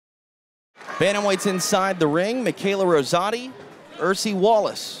Bantamweights inside the ring, Mikayla ROSATI, Ursy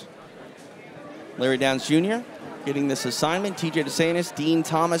WALLACE. Larry Downs Jr. getting this assignment. TJ DeSantis, Dean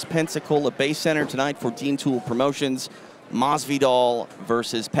Thomas, Pensacola Base Center tonight for Dean Tool Promotions. Masvidal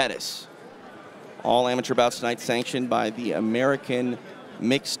versus Pettis. All amateur bouts tonight sanctioned by the American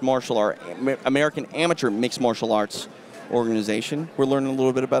Amateur Mixed Martial Arts Organization. We're learning a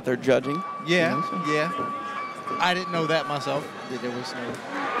little bit about their judging. Yeah, yeah. I didn't know that myself. That there was no.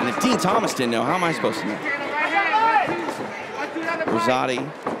 And if Dean Thomas didn't know, how am I supposed to know? ROSATI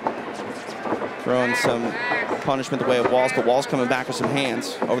throwing some punishment the way of Walls, but Walls coming back with some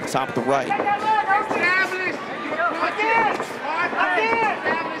hands over the top of the right.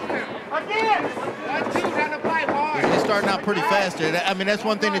 They're starting out pretty fast there. I mean, that's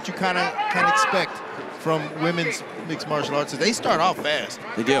one thing that you kind of can expect from women's mixed martial arts. Is they start off fast.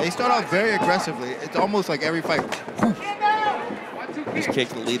 They do. They start off very aggressively. It's almost like every fight. He's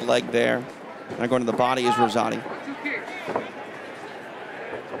kicked the lead leg there. Now going to the body is ROSATI.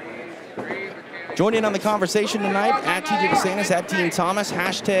 Join in on the conversation tonight at TJ DeSantis, at Dean Thomas,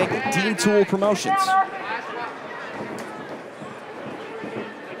 hashtag Dean Tool Promotions.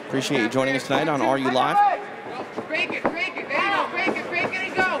 Appreciate you joining us tonight on Are You Live?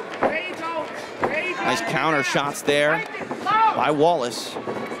 Nice counter shots there by Wallace.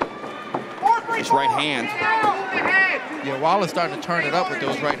 His right hand. Yeah, Wallace starting to turn it up with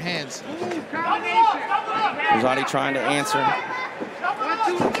those right hands. ROSATI trying to answer.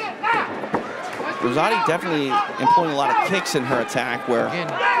 ROSATI definitely employing a lot of kicks in her attack, where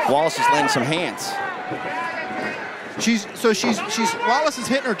Wallace is landing some hands. Wallace is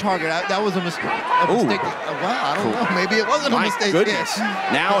hitting her target. That was a mistake. Well, I don't know. Maybe it wasn't a mistake. Goodness.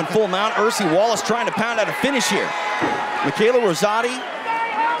 Now in full mount, Ursy WALLACE trying to pound out a finish here. Mikayla ROSATI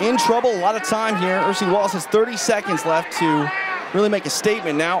in trouble. A lot of time here. Ursy WALLACE has 30 seconds left to really make a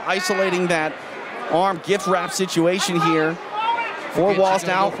statement. Now isolating that arm gift wrap situation here for Wallace.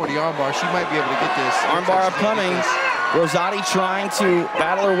 Now for the armbar, she might be able to get this. Armbar upcoming. ROSATI trying to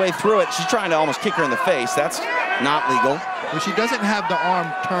battle her way through it. She's trying to almost kick her in the face. That's not legal. But she doesn't have the arm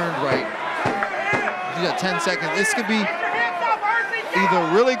turned right. She's got 10 seconds. This could be either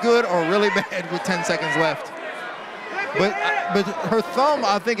really good or really bad with 10 seconds left. But her thumb,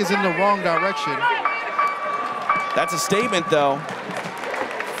 I think, is in the wrong direction. That's a statement, though.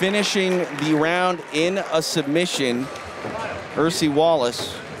 Finishing the round in a submission, Ursy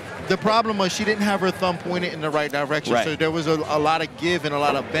WALLACE. The problem was she didn't have her thumb pointed in the right direction, so there was a lot of give and a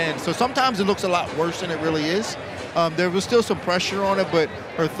lot of bend. So sometimes it looks a lot worse than it really is. There was still some pressure on it, but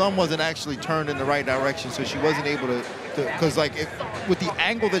her thumb wasn't actually turned in the right direction, so she wasn't able to because like with the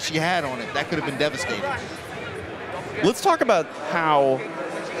angle that she had on it, that could have been devastating. Let's talk about how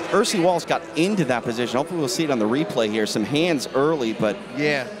Ursy WALLACE got into that position. Hopefully we'll see it on the replay here. Some hands early, but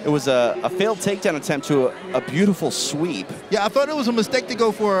yeah, it was a failed takedown attempt to a beautiful sweep. Yeah, I thought it was a mistake to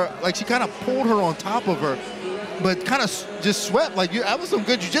go for her. Like she kind of pulled her on top of her, but kind of just swept. Like that was some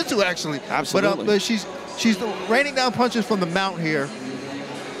good jiu-jitsu actually. Absolutely. But she's raining down punches from the mount here,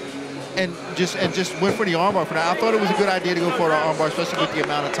 and just went for the armbar for that. I thought it was a good idea to go for the armbar, especially with the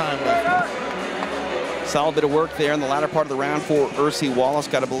amount of time left. Solid bit of work there in the latter part of the round for Ursy WALLACE.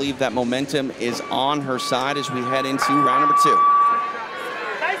 Got to believe that momentum is on her side as we head into round number 2.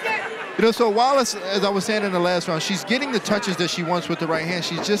 You know, so Wallace, as I was saying in the last round, she's getting the touches that she wants with the right hand.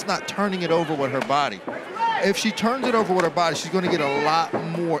 She's just not turning it over with her body. If she turns it over with her body, she's going to get a lot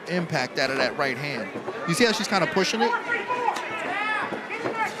more impact out of that right hand. You see how she's kind of pushing it?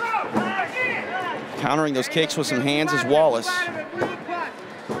 Countering those kicks with some hands is Wallace.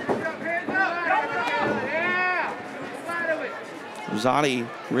 ROSATI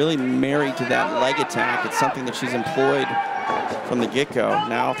really married to that leg attack. It's something that she's employed from the get-go.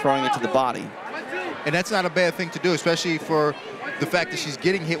 Now throwing it to the body. And that's not a bad thing to do, especially for the fact that she's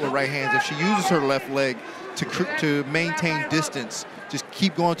getting hit with right hands. If she uses her left leg to maintain distance, just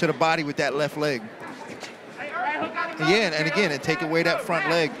keep going to the body with that left leg. Yeah, and again, and take away that front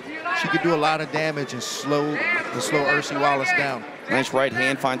leg, she could do a lot of damage and slow Ursy WALLACE down. Nice right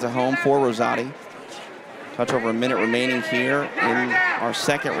hand finds a home for ROSATI. Touch over a minute remaining here in our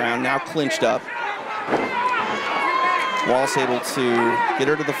second round, now clinched up. Wallace able to get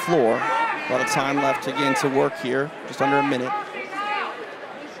her to the floor. A lot of time left again to work here, just under a minute.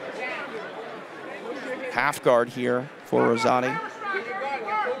 Half guard here for ROSATI.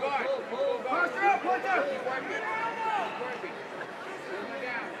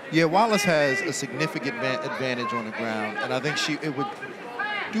 Yeah, Wallace has a significant advantage on the ground, and I think it would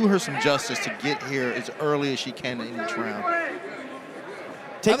do her some justice to get here as early as she can in each round.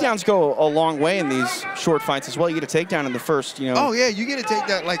 Takedowns go a long way in these short fights as well. You get a takedown in the first, you know. Oh, yeah, you get a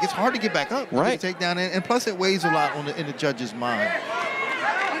takedown. Like, it's hard to get back up. Right. You get a takedown, and plus it weighs a lot in the judge's mind.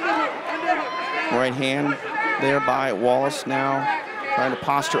 Right hand there by Wallace now, trying to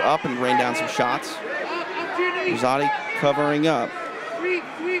posture up and rain down some shots. Rosati covering up.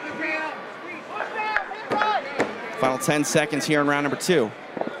 Final 10 seconds here in round number 2.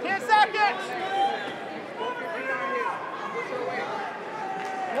 10 seconds.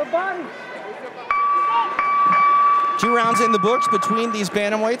 No body. 2 rounds in the books between these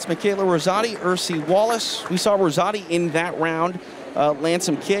bantamweights. Mikayla ROSATI, Ursy WALLACE. We saw ROSATI in that round land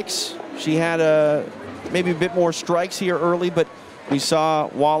some kicks. She had maybe a bit more strikes here early, but we saw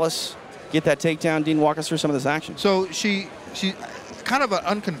Wallace get that takedown. Dean, walk us through some of this action. So she kind of an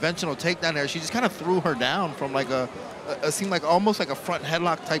unconventional takedown there. She just kind of threw her down from like seemed like almost like a front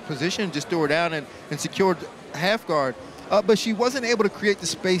headlock type position, just threw her down and secured half guard. But she wasn't able to create the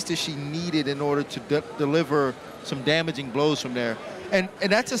space that she needed in order to deliver some damaging blows from there. And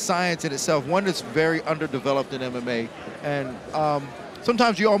that's a science in itself, one that's very underdeveloped in MMA. And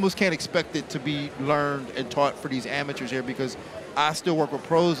sometimes you almost can't expect it to be learned and taught for these amateurs here, because I still work with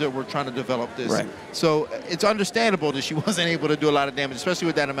pros that were trying to develop this. Right. So it's understandable that she wasn't able to do a lot of damage, especially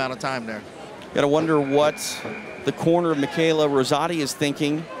with that amount of time there. Got to wonder what the corner of Mikayla ROSATI is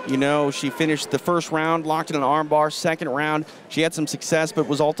thinking. You know, she finished the first round, locked in an armbar. Second round, she had some success, but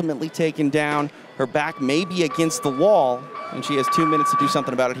was ultimately taken down. Her back may be against the wall, and she has 2 minutes to do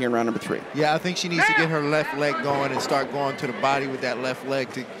something about it here in round number 3. Yeah, I think she needs to get her left leg going and start going to the body with that left leg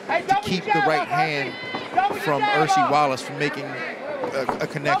to keep the right hand from Ursy WALLACE from making a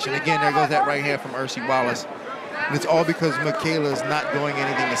connection. Again, there goes that right hand from Ursy WALLACE. And it's all because Mikayla is not doing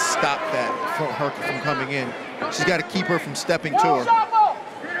anything to stop that from her from coming in. She's got to keep her from stepping to her.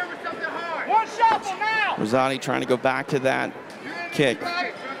 ROSATI trying to go back to that kick.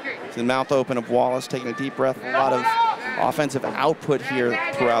 To the mouth open of Wallace, taking a deep breath. A lot of offensive output here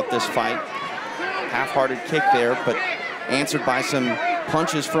throughout this fight. Half-hearted kick there, but answered by some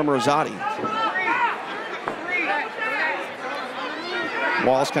punches from ROSATI.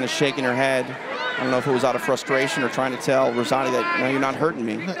 Wallace kind of shaking her head. I don't know if it was out of frustration or trying to tell ROSATI that, no, you're not hurting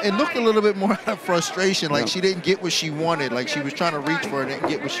me. It looked a little bit more out of frustration, like she didn't get what she wanted, like she was trying to reach for it and didn't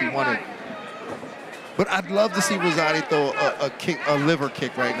get what she wanted. But I'd love to see ROSATI throw a liver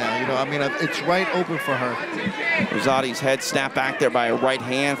kick right now. You know, I mean, it's right open for her. ROSATI's head snapped back there by a right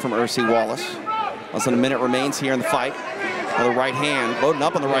hand from Ursy WALLACE. Less than a minute remains here in the fight. Another right hand, loading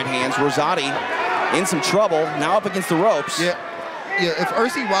up on the right hands. ROSATI in some trouble, now up against the ropes. Yeah, if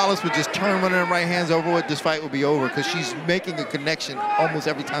Ursy WALLACE would just turn one of them right hands over with, this fight would be over, because she's making a connection almost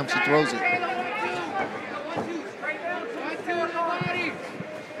every time she throws it.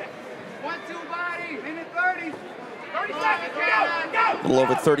 A little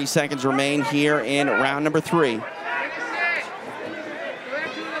over 30 seconds remain here in round number 3.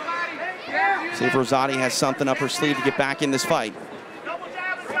 See if ROSATI has something up her sleeve to get back in this fight.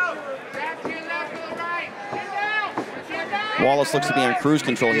 Wallace looks to be on cruise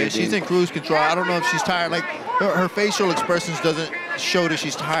control here. Yeah, she's in cruise control. I don't know if she's tired. Like, her facial expressions doesn't show that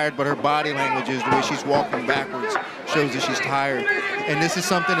she's tired, but her body language is, the way she's walking backwards, shows that she's tired. And this is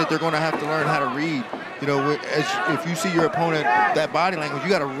something that they're going to have to learn how to read. You know, if you see your opponent, that body language, you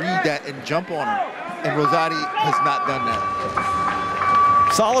got to read that and jump on her. And ROSATI has not done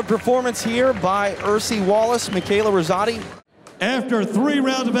that. Solid performance here by Ursy WALLACE, Mikayla ROSATI. After 3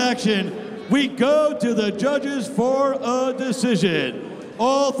 rounds of action, we go to the judges for a decision.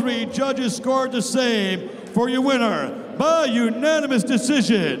 All 3 judges scored the same for your winner by unanimous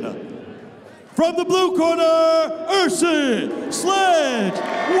decision. From the blue corner, Ursy "Sledge"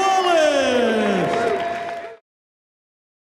 WALLACE.